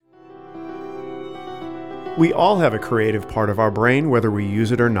We all have a creative part of our brain, whether we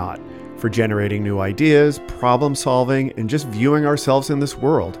use it or not, for generating new ideas, problem solving, and just viewing ourselves in this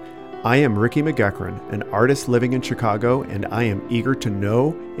world. I am Ricky McGuckran, an artist living in Chicago, and I am eager to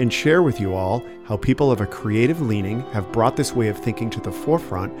know and share with you all how people of a creative leaning have brought this way of thinking to the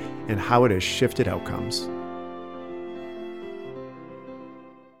forefront and how it has shifted outcomes.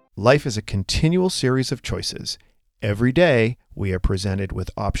 Life is a continual series of choices. Every day, we are presented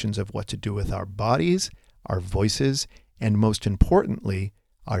with options of what to do with our bodies, our voices, and most importantly,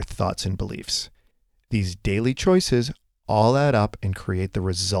 our thoughts and beliefs. These daily choices all add up and create the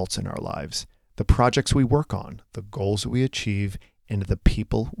results in our lives, the projects we work on, the goals we achieve, and the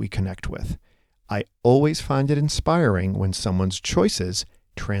people we connect with. I always find it inspiring when someone's choices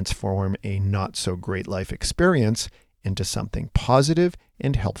transform a not-so-great life experience into something positive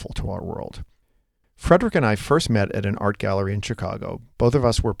and helpful to our world. Frederick and I first met at an art gallery in Chicago. Both of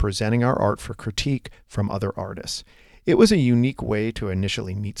us were presenting our art for critique from other artists. It was a unique way to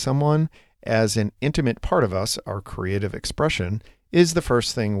initially meet someone, as an intimate part of us, our creative expression, is the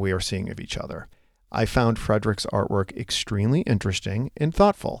first thing we are seeing of each other. I found Frederick's artwork extremely interesting and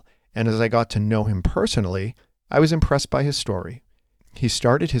thoughtful, and as I got to know him personally, I was impressed by his story. He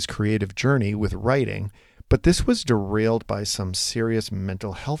started his creative journey with writing, but this was derailed by some serious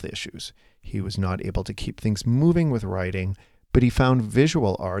mental health issues. He was not able to keep things moving with writing, but he found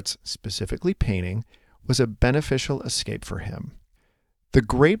visual arts, specifically painting, was a beneficial escape for him. The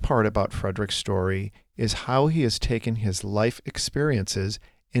great part about Frederick's story is how he has taken his life experiences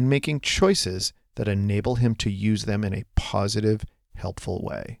in making choices that enable him to use them in a positive, helpful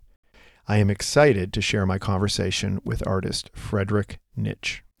way. I am excited to share my conversation with artist Frederick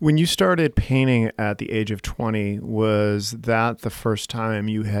Nitsch. When you started painting at the age of 20, was that the first time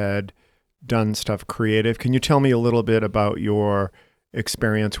you had done stuff creative? Can you tell me a little bit about your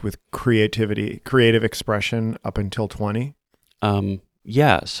experience with creative expression up until 20?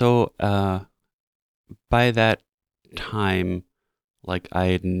 So by that time, I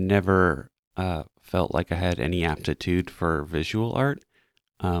had never felt like I had any aptitude for visual art.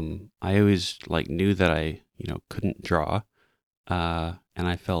 I always knew that I couldn't draw, and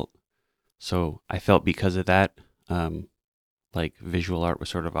I felt because of that, visual art was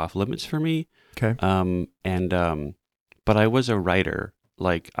sort of off limits for me. Okay. But I was a writer.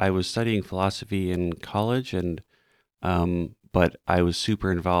 I was studying philosophy in college, and but I was super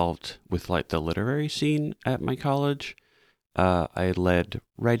involved with the literary scene at my college. I led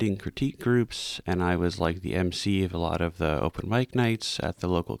writing critique groups, and I was the MC of a lot of the open mic nights at the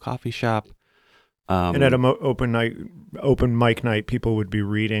local coffee shop. And at open mic night, people would be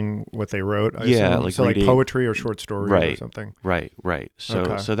reading what they wrote. I assume. So reading, poetry or short story or something. Right.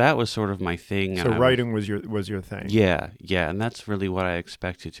 So that was sort of my thing. So writing was your thing. Yeah, and that's really what I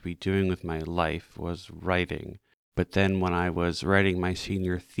expected to be doing with my life, was writing. But then when I was writing my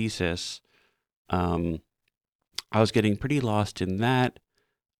senior thesis, I was getting pretty lost in that.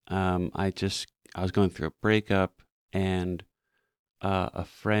 I was going through a breakup, and a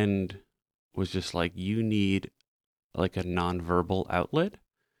friend was just you need a nonverbal outlet.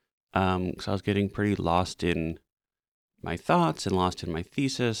 So I was getting pretty lost in my thoughts and lost in my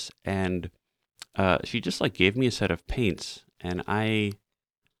thesis, and she just gave me a set of paints, and I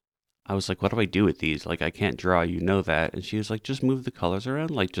was like, what do I do with these? I can't draw, that. And she was like, just move the colors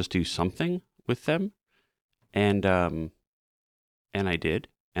around, just do something with them. And I did,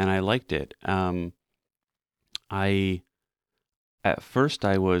 and I liked it. At first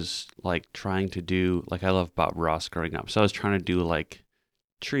I was trying to do, I love Bob Ross growing up. So I was trying to do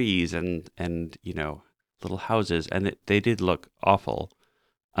trees and little houses, and they did look awful.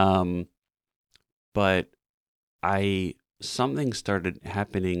 But something started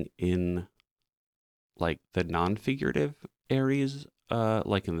happening in the non-figurative areas,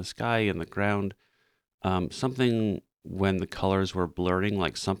 in the sky and the ground. Something when the colors were blurring,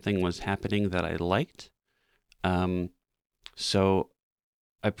 something was happening that I liked. So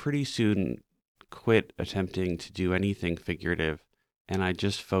I pretty soon quit attempting to do anything figurative, and I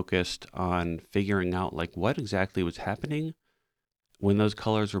just focused on figuring out what exactly was happening when those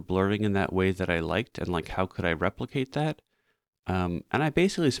colors were blurring in that way that I liked, and how could I replicate that. And I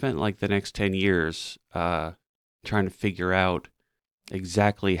basically spent the next 10 years trying to figure out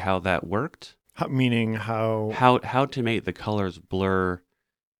exactly how that worked. Meaning how to make the colors blur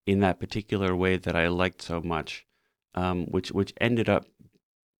in that particular way that I liked so much, which ended up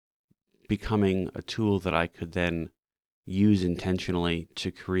becoming a tool that I could then use intentionally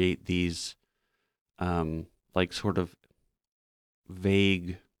to create these sort of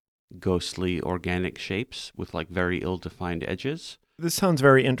vague, ghostly, organic shapes with very ill-defined edges. This sounds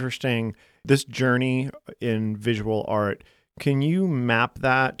very interesting. This journey in visual art, can you map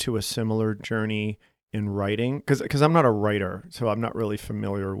that to a similar journey in writing? Because I'm not a writer, so I'm not really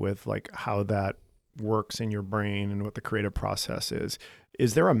familiar with like how that works in your brain and what the creative process is.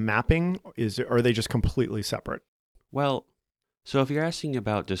 Is there a mapping? Or are they just completely separate? Well, so if you're asking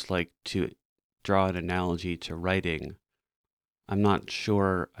about just like to draw an analogy to writing, I'm not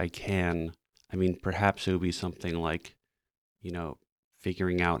sure I can. I mean, perhaps it would be something like, you know,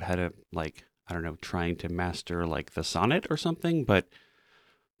 figuring out how to like, I don't know, trying to master like the sonnet or something, but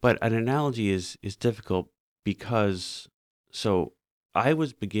an analogy is difficult because so I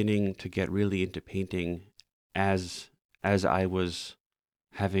was beginning to get really into painting as I was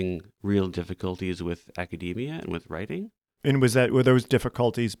having real difficulties with academia and with writing. And were those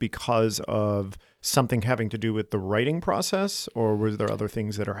difficulties because of something having to do with the writing process, or were there other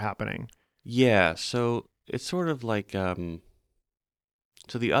things that are happening? Yeah, so it's sort of like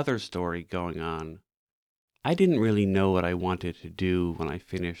so the other story going on. I didn't really know what I wanted to do when I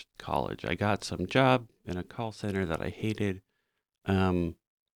finished college. I got some job in a call center that I hated. Um,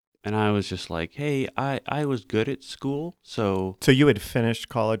 and I was just like, hey, I was good at school. So, So you had finished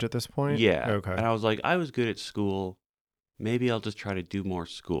college at this point? yeah. Okay. And I was like, I was good at school. Maybe I'll just try to do more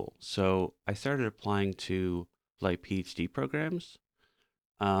school. So I started applying to like PhD programs.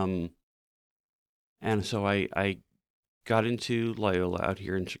 Um, and so I got into Loyola out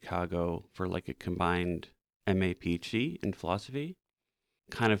here in Chicago for like a combined MA PhD in philosophy,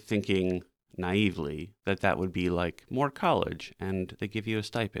 kind of thinking naively that that would be like more college and they give you a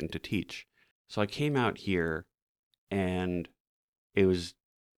stipend to teach. So I came out here and it was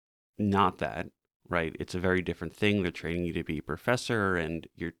not that, right? It's a very different thing. They're training you to be a professor and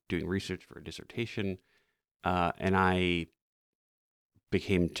you're doing research for a dissertation. And I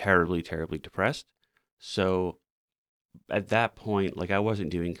became terribly, terribly depressed. So at that point, like I wasn't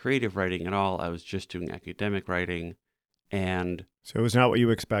doing creative writing at all. I was just doing academic writing. And So it was not what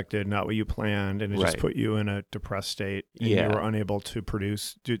you expected, not what you planned, and it just right. put you in a depressed state, and you Yeah. were unable to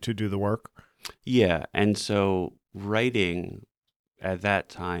to do the work. Yeah. And so writing at that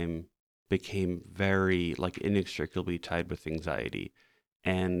time became very like inextricably tied with anxiety.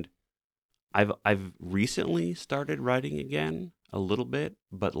 And I've recently started writing again a little bit,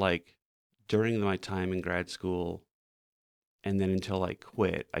 but like during my time in grad school and then until I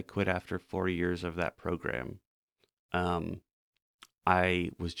quit after 4 years of that program. Um,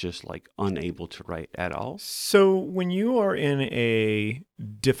 I was just like unable to write at all. So when you are in a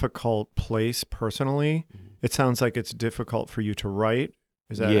difficult place personally, Mhm. it sounds like it's difficult for you to write.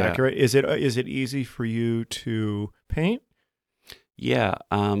 Is that Yeah, accurate? Is it easy for you to paint? yeah,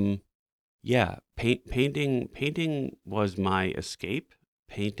 yeah. Painting was my escape.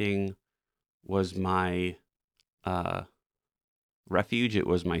 Painting was my uh, refuge. It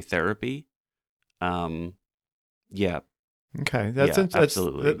was my therapy. Um, yeah, Okay, yeah,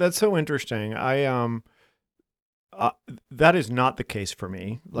 absolutely. that's so interesting. Uh, that is not the case for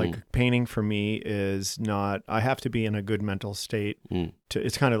me. Mm, Like painting for me is not. I have to be in a good mental state mm, to.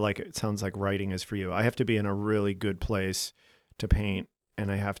 It's kind of like it sounds like writing is for you. I have to be in a really good place to paint,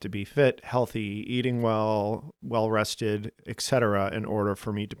 and I have to be fit, healthy, eating well, well rested, etc., in order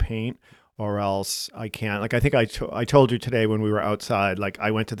for me to paint. Or else I can't. Like I think I told you today when we were outside. Like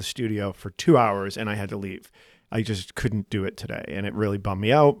I went to the studio for 2 hours and I had to leave. I just couldn't do it today, and it really bummed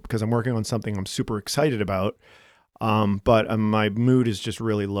me out because I'm working on something I'm super excited about, but my mood is just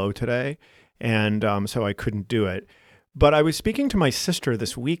really low today. And so I couldn't do it. But I was speaking to my sister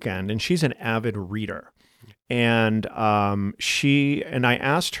this weekend, and she's an avid reader. And I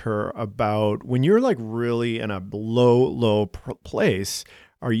asked her about when you're like really in a low place,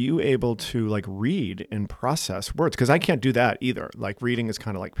 are you able to like read and process words? Because I can't do that either. Like reading is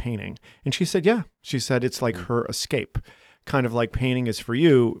kind of like painting. And she said, yeah. She said it's like mm, her escape, kind of like painting is for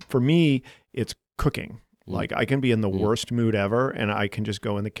you. For me, it's cooking. mm, Like I can be in the mm. worst mood ever and I can just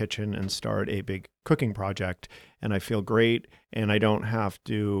go in the kitchen and start a big cooking project and I feel great and I don't have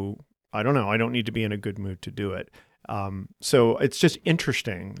to, I don't know, I don't need to be in a good mood to do it. So it's just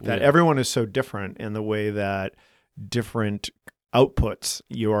interesting that Yeah, everyone is so different in the way that different outputs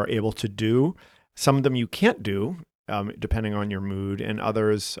you are able to do. Some of them you can't do depending on your mood, and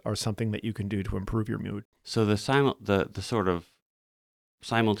others are something that you can do to improve your mood. so the sort of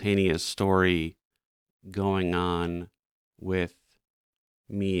simultaneous story going on with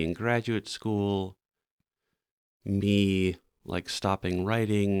me in graduate school, me like stopping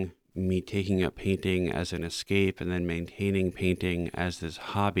writing, me taking up painting as an escape, and then maintaining painting as this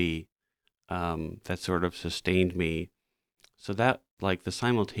hobby that sort of sustained me. So that like the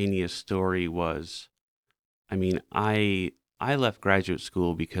simultaneous story was, I mean, I left graduate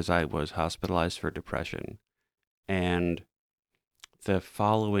school because I was hospitalized for depression. And the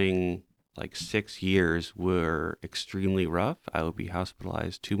following like 6 years were extremely rough. I would be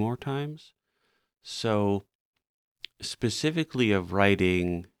hospitalized 2 more times. So, specifically of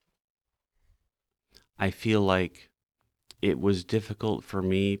writing, I feel like it was difficult for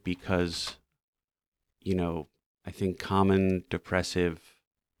me because, I think common depressive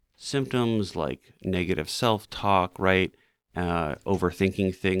symptoms like negative self-talk, right?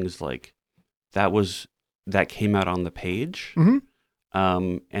 Overthinking things like that came out on the page. Mm-hmm.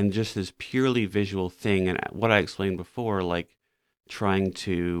 And just this purely visual thing. And what I explained before, like trying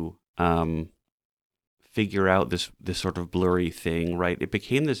to figure out this sort of blurry thing, right? It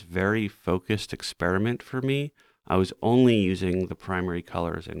became this very focused experiment for me. I was only using the primary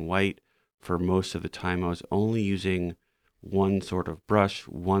colors in white for most of the time. I was only using one sort of brush,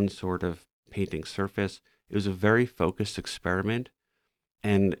 one sort of painting surface. It was a very focused experiment,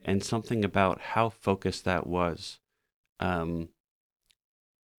 and something about how focused that was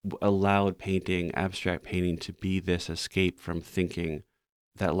allowed painting, abstract painting, to be this escape from thinking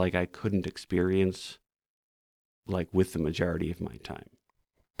that like I couldn't experience like with the majority of my time.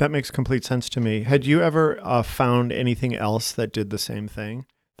 That makes complete sense to me. Had you ever found anything else that did the same thing,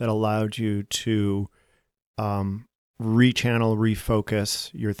 that allowed you to rechannel, refocus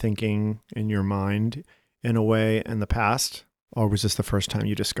your thinking in your mind in a way in the past? Or was this the first time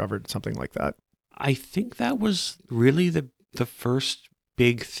you discovered something like that? I think that was really the first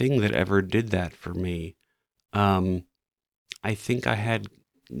big thing that ever did that for me. I think I had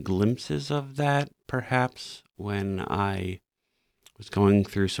glimpses of that perhaps when I was going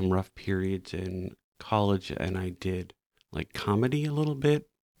through some rough periods in college, and I did like comedy a little bit,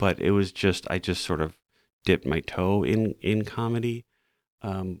 but it was just I just sort of dipped my toe in comedy.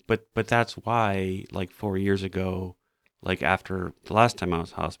 But that's why like 4 years ago, like after the last time I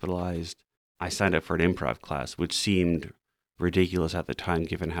was hospitalized, I signed up for an improv class, which seemed ridiculous at the time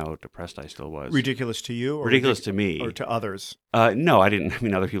given how depressed I still was. Ridiculous to you, or Ridiculous to me. or to others? No, I didn't. I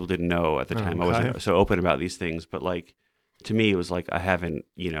mean, other people didn't know at the time. I Okay. wasn't so open about these things, but like to me, it was like I haven't,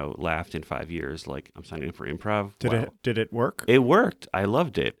 laughed in 5 years. Like I'm signing up for improv. Did it work? It worked. I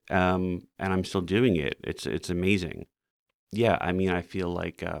loved it. And I'm still doing it. It's amazing. Yeah, I mean, I feel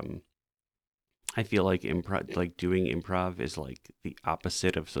like improv, like doing improv, is like the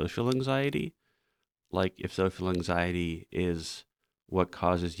opposite of social anxiety. Like if social anxiety is what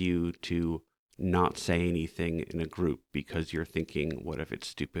causes you to not say anything in a group because you're thinking, what if it's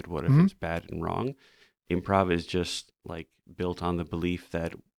stupid? What if it's bad and wrong? Improv is just like built on the belief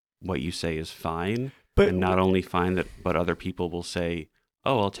that what you say is fine, and not only fine, but other people will say,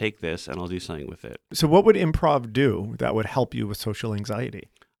 oh, I'll take this and I'll do something with it. So what would improv do that would help you with social anxiety?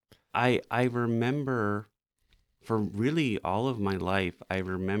 I remember for really all of my life, I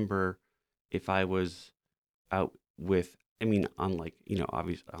remember if I was out with, I mean, on like,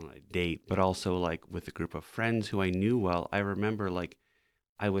 obviously on a date, but also like with a group of friends who I knew well, I remember like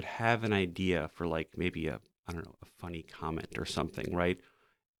I would have an idea for like maybe a funny comment or something, right?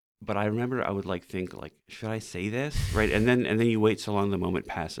 But I remember I would like think like, should I say this? Right. And then you wait so long the moment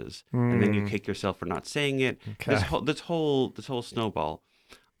passes. And then you kick yourself for not saying it. Okay. This whole snowball.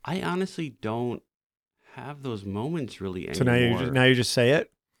 I honestly don't have those moments really anymore. So now you just say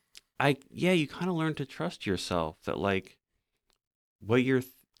it? You kind of learn to trust yourself that like what you're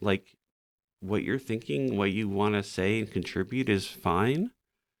thinking, what you want to say and contribute is fine.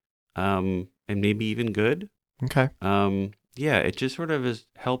 And maybe even good. Okay. It just sort of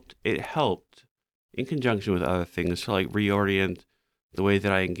helped in conjunction with other things to like reorient the way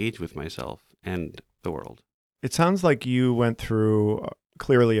that I engage with myself and the world. It sounds like you went through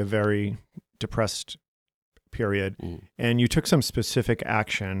clearly a very depressed period, and you took some specific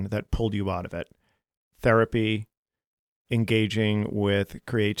action that pulled you out of it. Therapy, engaging with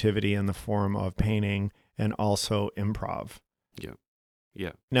creativity in the form of painting, and also improv.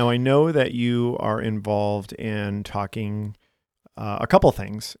 Yeah. Now, I know that you are involved in talking, a couple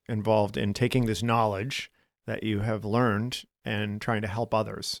things involved in taking this knowledge that you have learned and trying to help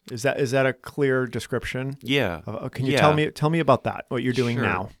others. Is that a clear description? Yeah. Can you tell me about that, what you're doing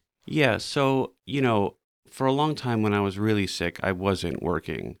now? Yeah. So, for a long time when I was really sick, I wasn't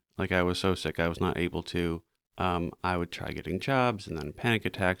working. Like I was so sick, I was not able to. I would try getting jobs and then panic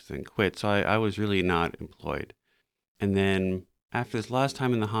attacks and quit. So I was really not employed. And then after this last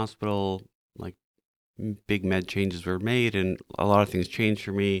time in the hospital, like big med changes were made and a lot of things changed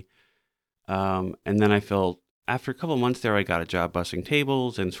for me. And then I felt after a couple of months there, I got a job bussing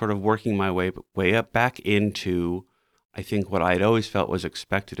tables and sort of working my way up back into, I think what I'd always felt was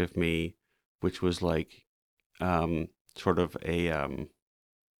expected of me, which was like, sort of a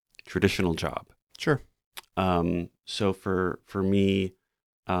traditional job. Sure. So for me,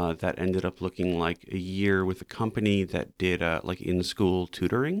 that ended up looking like a year with a company that did like in-school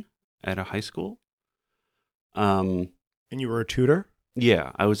tutoring at a high school. And you were a tutor?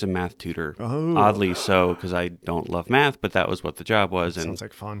 Yeah, I was a math tutor. Oh. Oddly so, because I don't love math, but that was what the job was. Sounds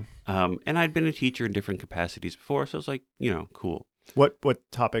like fun. And I'd been a teacher in different capacities before, so it was like, cool. What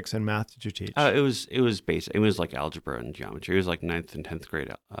topics in math did you teach? It was basic. It was like algebra and geometry. It was like 9th and 10th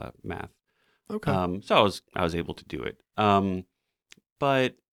grade math. Okay. So I was able to do it.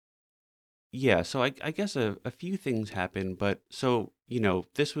 But yeah, so I guess a few things happened. But so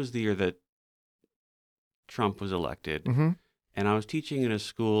this was the year that Trump was elected, Mm-hmm. and I was teaching in a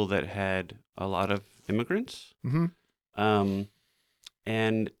school that had a lot of immigrants. Mm-hmm.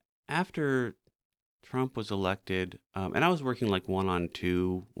 And after Trump was elected, and I was working like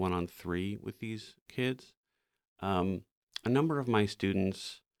 1-on-2, 1-on-3 with these kids. A number of my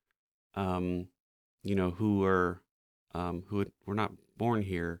students, who were not born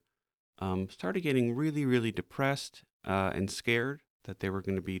here, started getting really, really depressed and scared that they were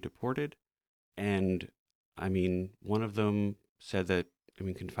going to be deported. And I mean, one of them said that,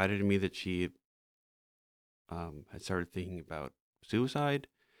 confided to me that she had started thinking about suicide.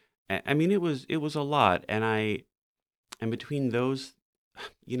 I mean, it was a lot, and between those,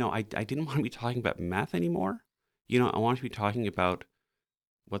 I didn't want to be talking about math anymore. I wanted to be talking about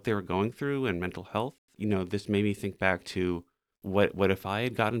what they were going through and mental health. This made me think back to what if I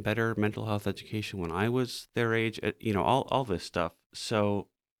had gotten better mental health education when I was their age. All this stuff. So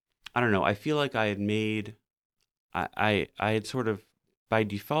I don't know. I feel like I had sort of by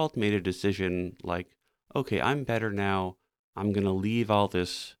default made a decision like, okay, I'm better now. I'm gonna leave all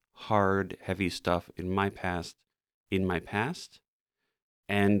this hard, heavy stuff in my past,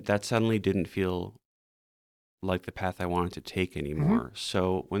 and that suddenly didn't feel like the path I wanted to take anymore.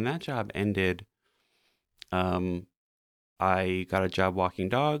 So when that job ended, I got a job walking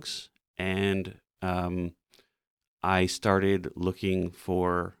dogs, and I started looking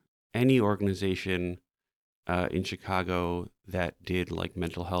for any organization in Chicago that did like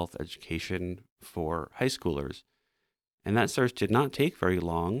mental health education for high schoolers. And that search did not take very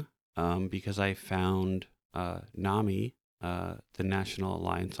long because I found NAMI, the National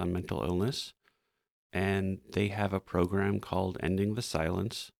Alliance on Mental Illness, and they have a program called Ending the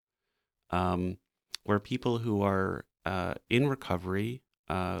Silence, where people who are in recovery,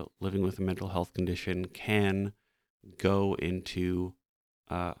 living with a mental health condition, can go into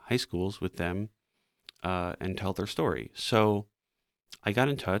high schools with them and tell their story. So I got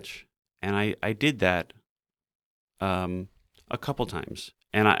in touch, and I did that a couple times,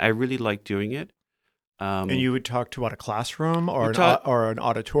 and I really liked doing it. And you would talk to a classroom or an an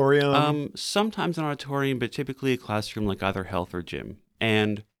auditorium? Sometimes an auditorium, but typically a classroom, like either health or gym.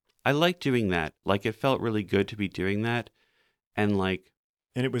 And I liked doing that. Like, it felt really good to be doing that. And like,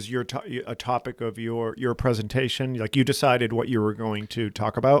 and it was a topic of your presentation? Like, you decided what you were going to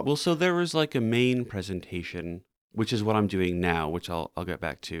talk about? well, so there was like a main presentation, which is what I'm doing now, which I'll get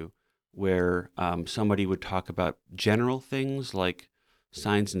back to, where somebody would talk about general things like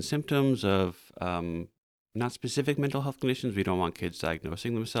signs and symptoms of not specific mental health conditions. We don't want kids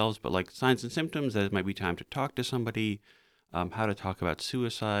diagnosing themselves, but like signs and symptoms that it might be time to talk to somebody, how to talk about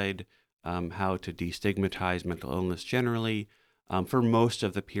suicide, how to destigmatize mental illness generally, for most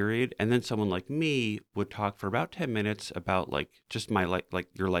of the period. And then someone like me would talk for about 10 minutes about like just my like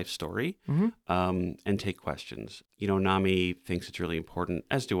your life story, and take questions. NAMI thinks it's really important,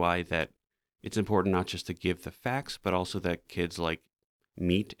 as do I, that it's important not just to give the facts, but also that kids like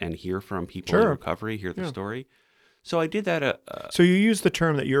meet and hear from people in recovery, hear their story. So I did that. So you use the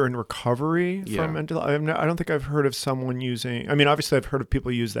term that you're in recovery Yeah. from mental. I don't think I've heard of someone using. I mean, obviously, I've heard of people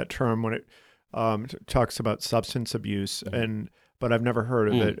use that term when it talks about substance abuse, but I've never heard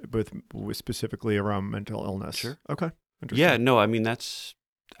of it with specifically around mental illness. Sure. Okay. Interesting. Yeah. No. I mean, it's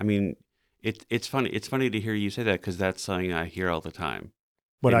funny. It's funny to hear you say that, because that's something I hear all the time.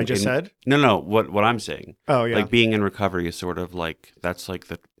 What I just said? No. What I'm saying. Oh, yeah. Like, being in recovery is sort of like, that's like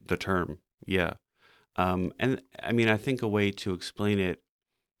the term. Yeah. And I mean, I think a way to explain it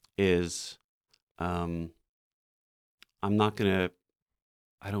is, I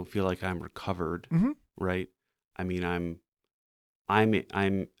don't feel like I'm recovered, right? I mean, I'm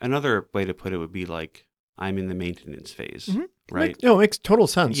another way to put it would be like, I'm in the maintenance phase, right? No, it makes total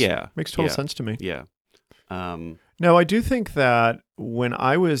sense. Yeah. Makes total sense to me. Yeah. No, I do think that when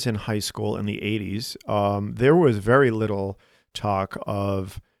I was in high school in the 80s, there was very little talk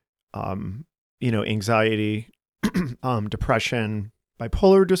of, anxiety, depression,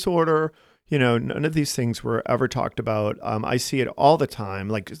 bipolar disorder, none of these things were ever talked about. I see it all the time,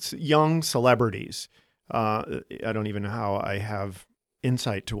 like young celebrities. I don't even know how I have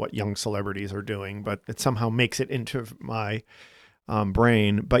insight to what young celebrities are doing, but it somehow makes it into my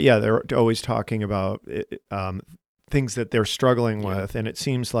brain. But yeah, they're always talking about things that they're struggling with, and it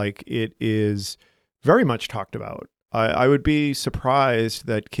seems like it is very much talked about. I would be surprised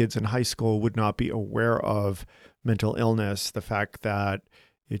that kids in high school would not be aware of mental illness, the fact that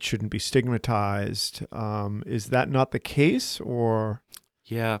it shouldn't be stigmatized. Is that not the case, or?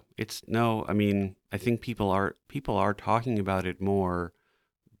 Yeah, no, I mean, I think people are talking about it more,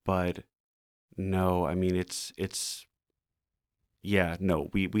 but no, I mean, yeah, no,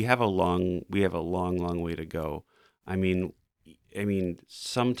 we have a long way to go. I mean,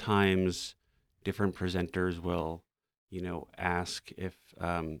 sometimes different presenters will, ask if,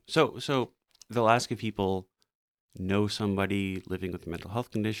 so they'll ask if people know somebody living with a mental health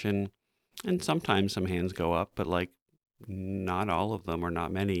condition, and sometimes some hands go up, but like not all of them or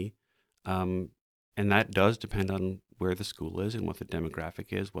not many. Um, and that does depend on where the school is and what the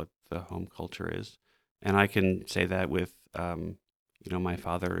demographic is, what the home culture is. And I can say that with, my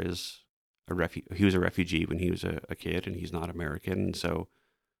father is he was a refugee when he was a kid, and he's not American. And so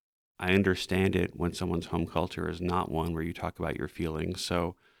I understand it when someone's home culture is not one where you talk about your feelings.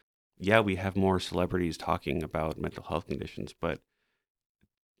 So yeah, we have more celebrities talking about mental health conditions, but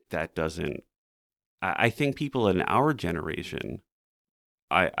that doesn't, I think people in our generation,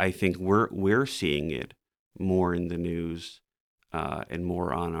 I think we're seeing it more in the news, and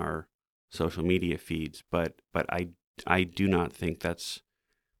more on our social media feeds, but I do not think that's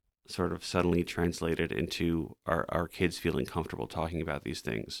sort of suddenly translated into our kids feeling comfortable talking about these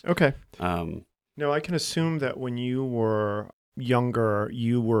things. Okay. Um, No, I can assume that when you were younger,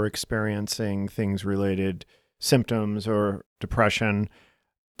 you were experiencing things related symptoms or depression.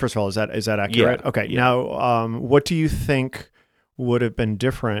 First of all, is that accurate? Yeah, Okay. yeah. Now, what do you think would have been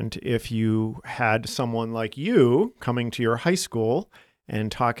different if you had someone like you coming to your high school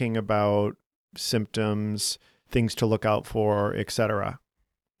and talking about symptoms, things to look out for, etc.?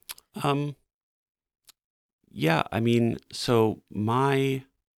 Um, yeah, I mean, so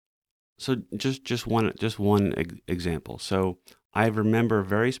just one example. So I remember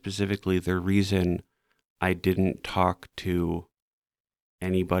very specifically the reason I didn't talk to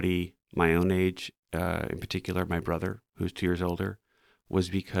anybody my own age, in particular my brother, who's 2 years older, was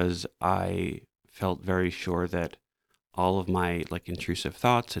because I felt very sure that all of my like intrusive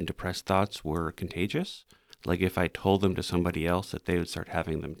thoughts and depressed thoughts were contagious. Like if I told them to somebody else, that they would start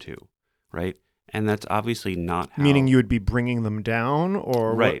having them too, right? And that's obviously not Meaning how. you would be bringing them down,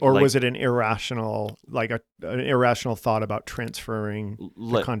 Right, or was like it an irrational, like an irrational thought about transferring the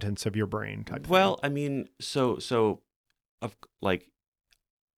let contents of your brain type thing? well, I mean, so of like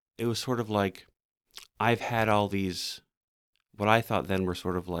it was sort of like I've had all these what I thought then were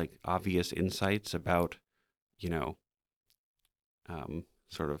sort of like obvious insights about, you know,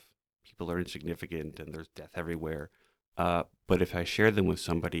 sort of people are insignificant and there's death everywhere. But if I shared them with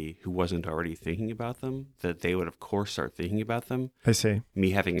somebody who wasn't already thinking about them, that they would of course start thinking about them, I see.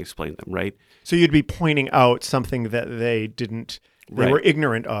 me having explained them, right? So you'd be pointing out something that they were Right,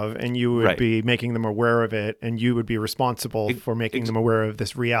 ignorant of, and you would right. be making them aware of it, and you would be responsible Ex- for making ex- them aware of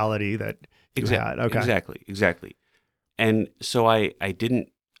this reality that you had. Okay. exactly. And so I didn't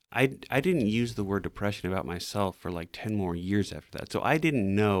use the word depression about myself for like 10 more years after that. So I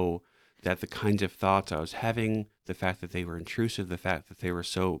didn't know that the kinds of thoughts I was having, the fact that they were intrusive, the fact that they were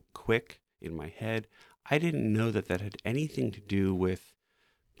so quick in my head, I didn't know that that had anything to do with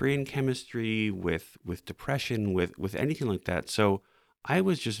brain chemistry, with depression, with anything like that. So I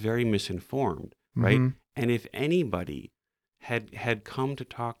was just very misinformed, right? Mm-hmm. And if anybody had come to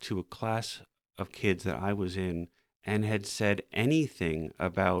talk to a class of kids that I was in and had said anything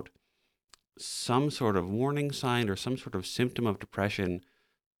about some sort of warning sign or some sort of symptom of depression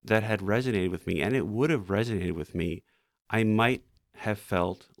that had resonated with me, and it would have resonated with me, I might have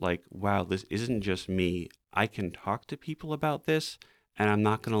felt like, wow, this isn't just me. I can talk to people about this, and I'm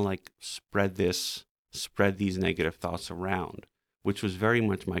not going to like spread these negative thoughts around, which was very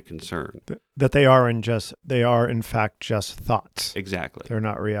much my concern. That they are in fact just thoughts. Exactly. They're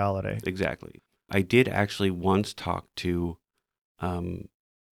not reality. Exactly. I did actually once talk to um,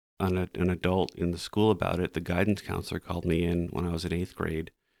 an adult in the school about it. The guidance counselor called me in when I was in eighth grade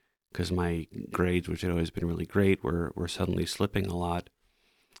because my grades, which had always been really great, were suddenly slipping a lot.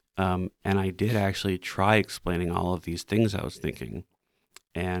 And I did actually try explaining all of these things I was thinking.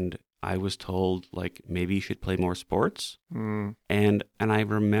 And I was told, like, maybe you should play more sports. Mm. And I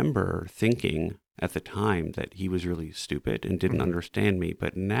remember thinking at the time that he was really stupid and didn't Mhm. understand me.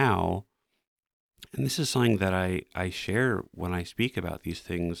 But now And this is something that I share when I speak about these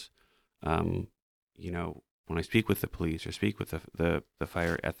things. Um, when I speak with the police or speak with the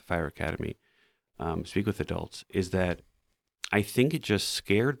fire at the fire academy, speak with adults, is that I think it just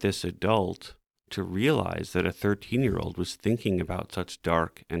scared this adult to realize that a 13-year-old was thinking about such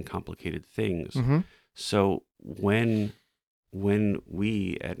dark and complicated things. Mm-hmm. So when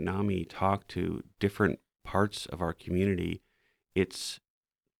we at NAMI talk to different parts of our community, it's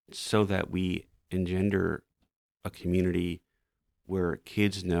so that we engender a community where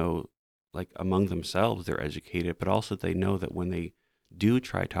kids know, like among themselves, they're educated, but also they know that when they do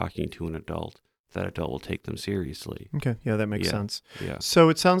try talking to an adult, that adult will take them seriously. Okay. Yeah, that makes Yeah. sense. Yeah. So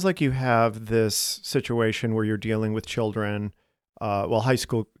it sounds like you have this situation where you're dealing with children, high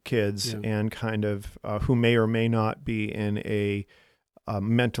school kids, Yeah. and kind of who may or may not be in a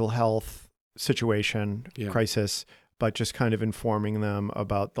mental health situation, Yeah. crisis, but just kind of informing them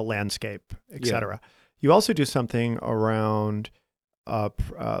about the landscape, et Yeah. cetera. You also do something around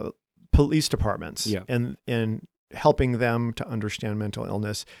police departments Yeah. and helping them to understand mental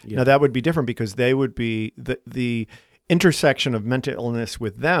illness. Yeah. Now that would be different because they would be the intersection of mental illness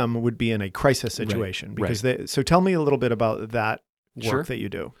with them would be in a crisis situation because so tell me a little bit about that work Sure. that you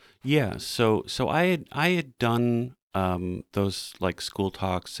do. Yeah. So I had done those like school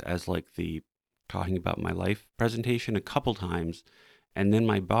talks as like the talking about my life presentation a couple times, and then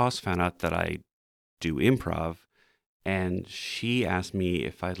my boss found out that I do improv, and she asked me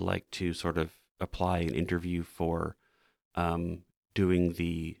if I'd like to sort of apply an interview for doing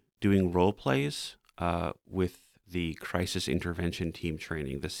role plays with the crisis intervention team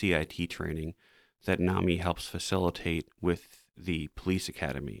training, the CIT training that NAMI helps facilitate with the police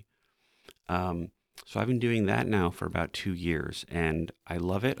academy. So I've been doing that now for about 2 years, and I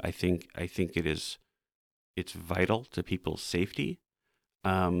love it. I think it's vital to people's safety.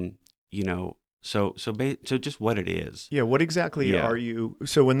 You know, so just what it is. Yeah, what exactly Yeah. are you?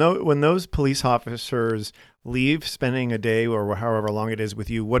 So when those police officers leave, spending a day or however long it is with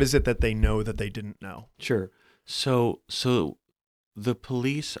you, what is it that they know that they didn't know? Sure. So the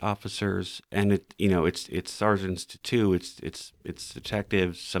police officers, and it's sergeants too. It's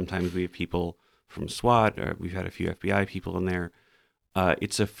detectives. Sometimes we have people from SWAT. Or we've had a few FBI people in there.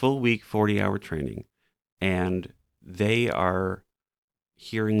 It's a full week, 40-hour training, and they are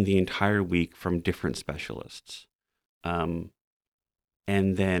hearing the entire week from different specialists. And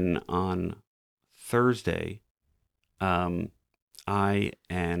then on Thursday, I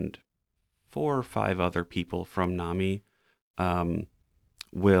and 4 or 5 other people from NAMI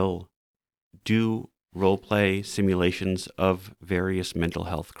will do role play simulations of various mental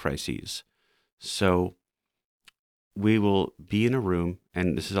health crises. So we will be in a room,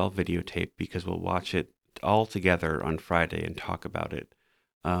 and this is all videotaped because we'll watch it all together on Friday and talk about it.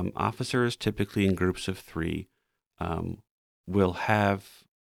 Officers, typically in groups of 3, will have,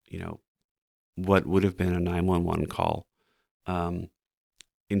 what would have been a 911 call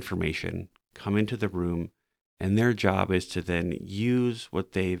information come into the room, and their job is to then use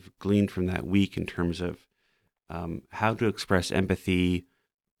what they've gleaned from that week in terms of how to express empathy,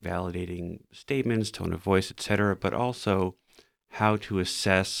 validating statements, tone of voice, etc., but also how to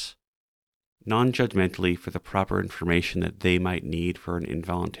assess non-judgmentally for the proper information that they might need for an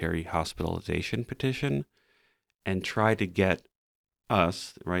involuntary hospitalization petition, and try to get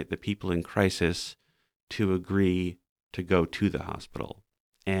us, right, the people in crisis, to agree to go to the hospital.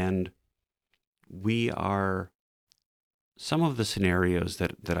 And some of the scenarios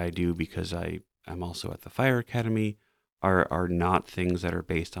that I do, because I'm also at the fire academy, are not things that are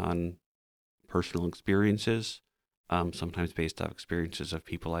based on personal experiences, sometimes based on experiences of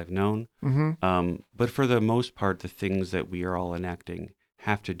people I've known. Mm-hmm. But for the most part, the things that we are all enacting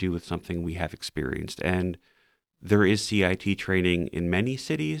have to do with something we have experienced. And there is CIT training in many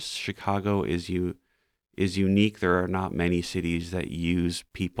cities. Chicago is unique. There are not many cities that use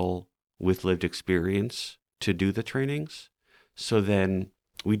people with lived experience to do the trainings. So then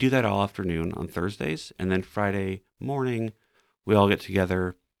we do that all afternoon on Thursdays, and then Friday morning we all get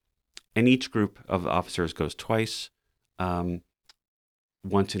together, and each group of officers goes twice.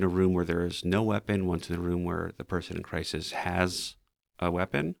 Once in a room where there is no weapon, once in a room where the person in crisis has a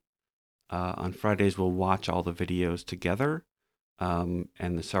weapon. On Fridays, we'll watch all the videos together, and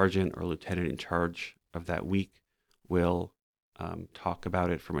the sergeant or lieutenant in charge of that week will talk about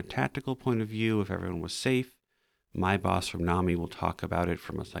it from a tactical point of view if everyone was safe. My boss from NAMI will talk about it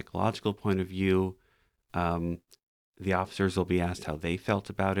from a psychological point of view. The officers will be asked how they felt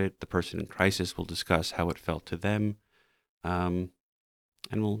about it. The person in crisis will discuss how it felt to them. And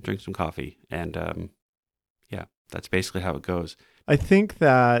we'll drink some coffee. And yeah, that's basically how it goes. I think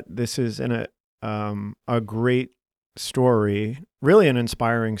that this is a great story, really an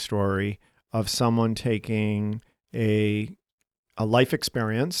inspiring story of someone taking a life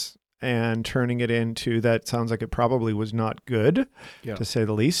experience and turning it into, that sounds like it probably was not good, Yeah. to say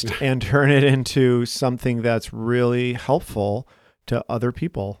the least, and turn it into something that's really helpful to other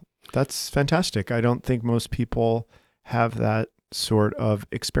people. That's fantastic. I don't think most people have that sort of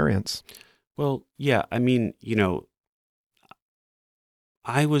experience. Well, yeah, I mean,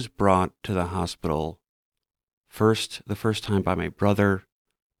 I was brought to the hospital the first time by my brother,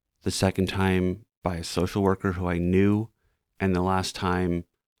 the second time by a social worker who I knew, and the last time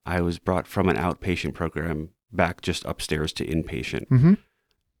I was brought from an outpatient program back just upstairs to inpatient. Mm-hmm.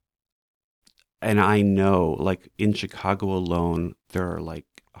 And I know, like in Chicago alone, there are like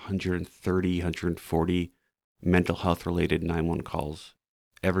 130, 140 mental health related 911 calls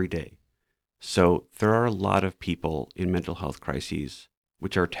every day. So there are a lot of people in mental health crises,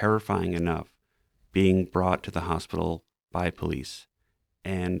 which are terrifying enough, being brought to the hospital by police.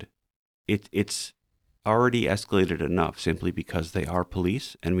 And it's already escalated enough simply because they are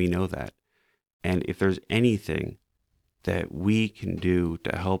police, and we know that. And if there's anything that we can do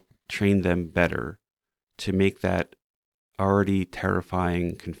to help train them better, to make that already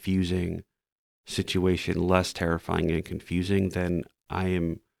terrifying, confusing situation less terrifying and confusing, then I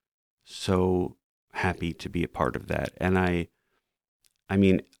am so happy to be a part of that. And I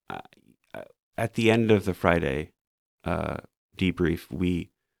mean, at the end of the Friday debrief, we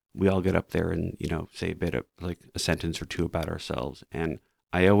all get up there and say a bit of like a sentence or two about ourselves. And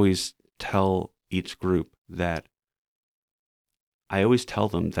I always tell each group that I always tell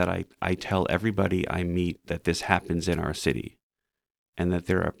them that I tell everybody I meet that this happens in our city, and that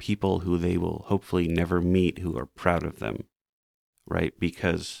there are people who they will hopefully never meet who are proud of them, right?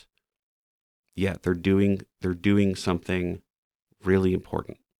 Because yeah, they're doing something really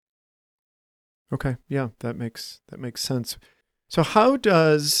important. Okay. Yeah, that makes sense. So how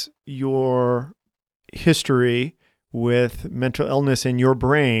does your history with mental illness in your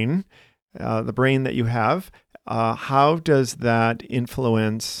brain, the brain that you have, how does that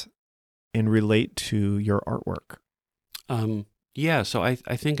influence and relate to your artwork? Yeah, so I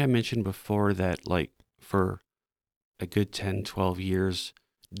think I mentioned before that like for a good 10, 12 years,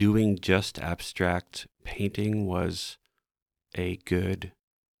 doing just abstract painting was a good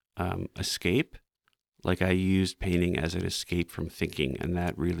escape. Like I used painting as an escape from thinking, and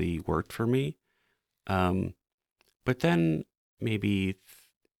that really worked for me. Um, but then maybe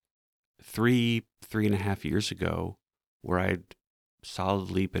 3.5 years ago, where I'd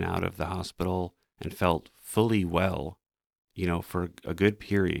solidly been out of the hospital and felt fully well, for a good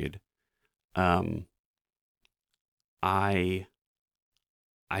period, um, I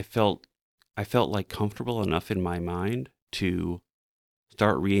I felt I felt like comfortable enough in my mind to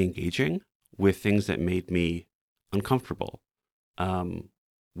start re-engaging with things that made me uncomfortable, um,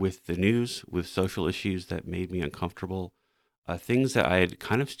 with the news, with social issues that made me uncomfortable, things that I had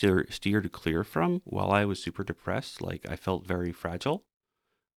kind of steered clear from while I was super depressed. Like I felt very fragile,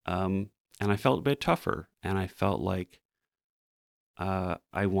 and I felt a bit tougher, and I felt like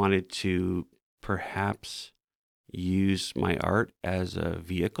I wanted to perhaps use my art as a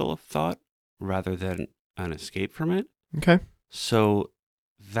vehicle of thought rather than an escape from it. Okay. So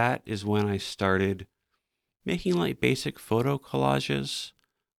that is when I started making like basic photo collages.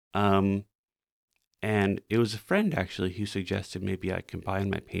 Um, and it was a friend actually who suggested maybe I combine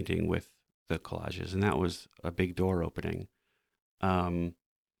my painting with the collages, and that was a big door opening. Um,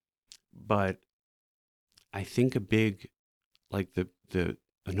 but I think the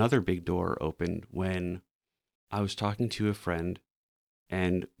another big door opened when I was talking to a friend,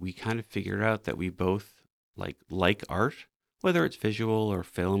 and we kind of figured out that we both like art, whether it's visual or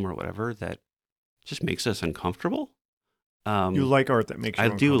film or whatever, that just makes us uncomfortable. You Um, like art that makes I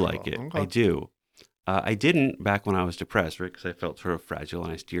you do uncomfortable. like it. I Okay. do. I didn't back when I was depressed, right? Because I felt sort of fragile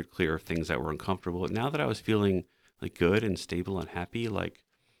and I steered clear of things that were uncomfortable. Now that I was feeling like good and stable and happy, like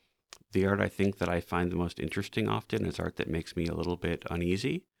the art I think that I find the most interesting often is art that makes me a little bit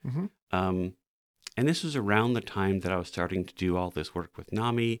uneasy. Mm-hmm. Um, and this was around the time that I was starting to do all this work with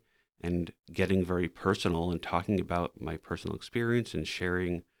NAMI and getting very personal and talking about my personal experience and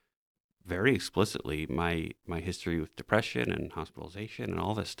sharing very explicitly my history with depression and hospitalization and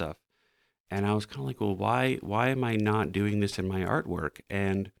all this stuff. And I was kind of like, well, why am I not doing this in my artwork?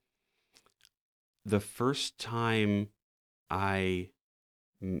 And the first time I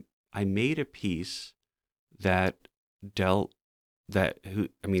I made a piece that dealt that who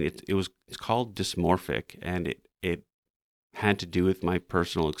I mean it's called Dysmorphic, and it had to do with my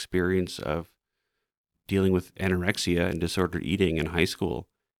personal experience of dealing with anorexia and disordered eating in high school.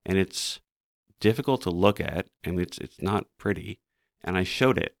 And it's difficult to look at, and it's not pretty. And I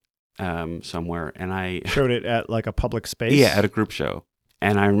showed it somewhere, and I Showed it at like a public space? yeah, at a group show.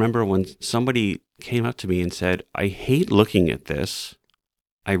 And I remember when somebody came up to me and said, "I hate looking at this.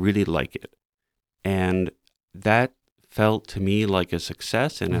 I really like it." And that felt to me like a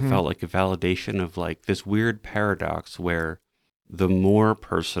success, and it felt like a validation of like this weird paradox where the more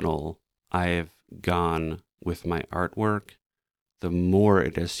personal I've gone with my artwork, the more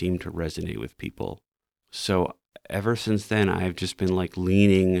it has seemed to resonate with people. So ever since then, I've just been like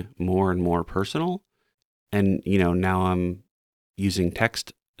leaning more and more personal. And, now I'm using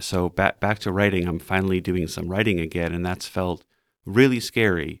text. So back to writing, I'm finally doing some writing again. And that's felt really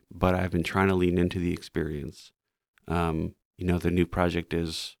scary, but I've been trying to lean into the experience. The new project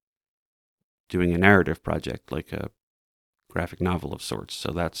is doing a narrative project, like a graphic novel of sorts.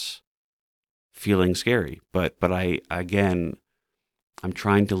 So that's feeling scary. But I'm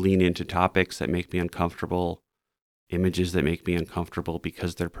trying to lean into topics that make me uncomfortable, images that make me uncomfortable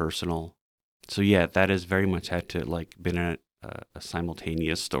because they're personal. So yeah, that has very much had to like been a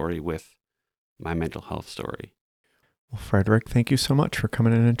simultaneous story with my mental health story. Well, Frederick, thank you so much for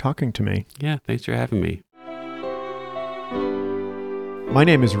coming in and talking to me. Yeah, thanks for having me. My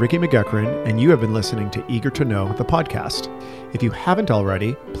name is Ricky McGuckran, and you have been listening to Eager to Know, the podcast. If you haven't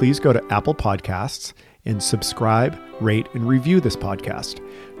already, please go to Apple Podcasts and subscribe, rate, and review this podcast.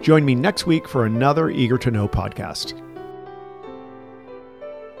 Join me next week for another Eager to Know podcast.